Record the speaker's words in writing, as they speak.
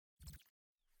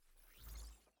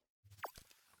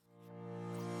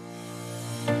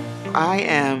I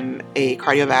am a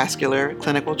cardiovascular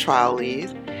clinical trial lead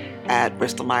at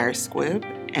Bristol Myers Squibb,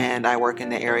 and I work in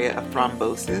the area of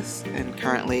thrombosis, and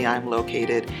currently I'm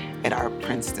located at our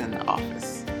Princeton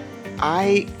office.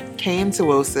 I came to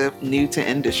WOCIP new to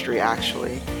industry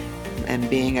actually, and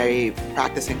being a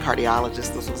practicing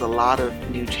cardiologist, this was a lot of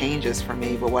new changes for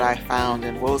me, but what I found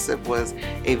in WOCIP was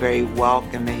a very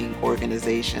welcoming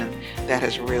organization that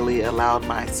has really allowed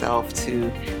myself to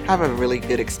have a really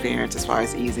good experience as far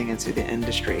as easing into the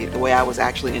industry. The way I was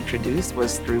actually introduced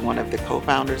was through one of the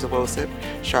co-founders of WOCIP,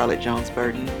 Charlotte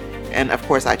Jones-Burton. And of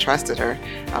course I trusted her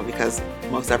because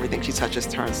most everything she touches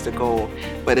turns to gold,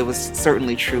 but it was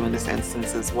certainly true in this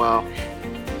instance as well.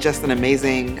 Just an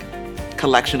amazing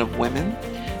collection of women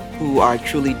who are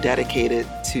truly dedicated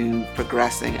to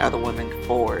progressing other women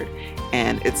forward.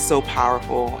 And it's so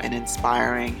powerful and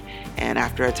inspiring. And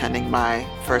after attending my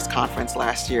first conference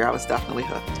last year, I was definitely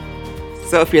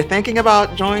hooked. So if you're thinking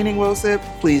about joining WOCIP,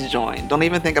 please join. Don't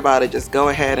even think about it. Just go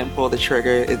ahead and pull the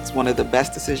trigger. It's one of the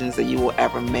best decisions that you will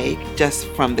ever make, just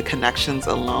from the connections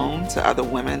alone to other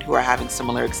women who are having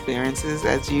similar experiences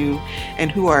as you and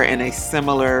who are in a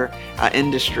similar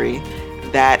industry.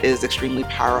 That is extremely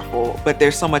powerful, but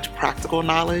there's so much practical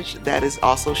knowledge that is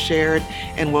also shared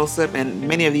in WOCIP, and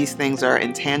many of these things are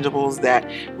intangibles that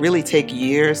really take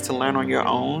years to learn on your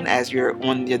own as you're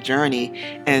on your journey,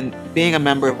 and being a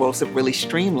member of WOCIP really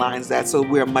streamlines that, so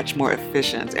we're much more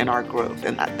efficient in our growth,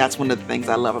 and that's one of the things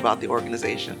I love about the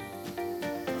organization.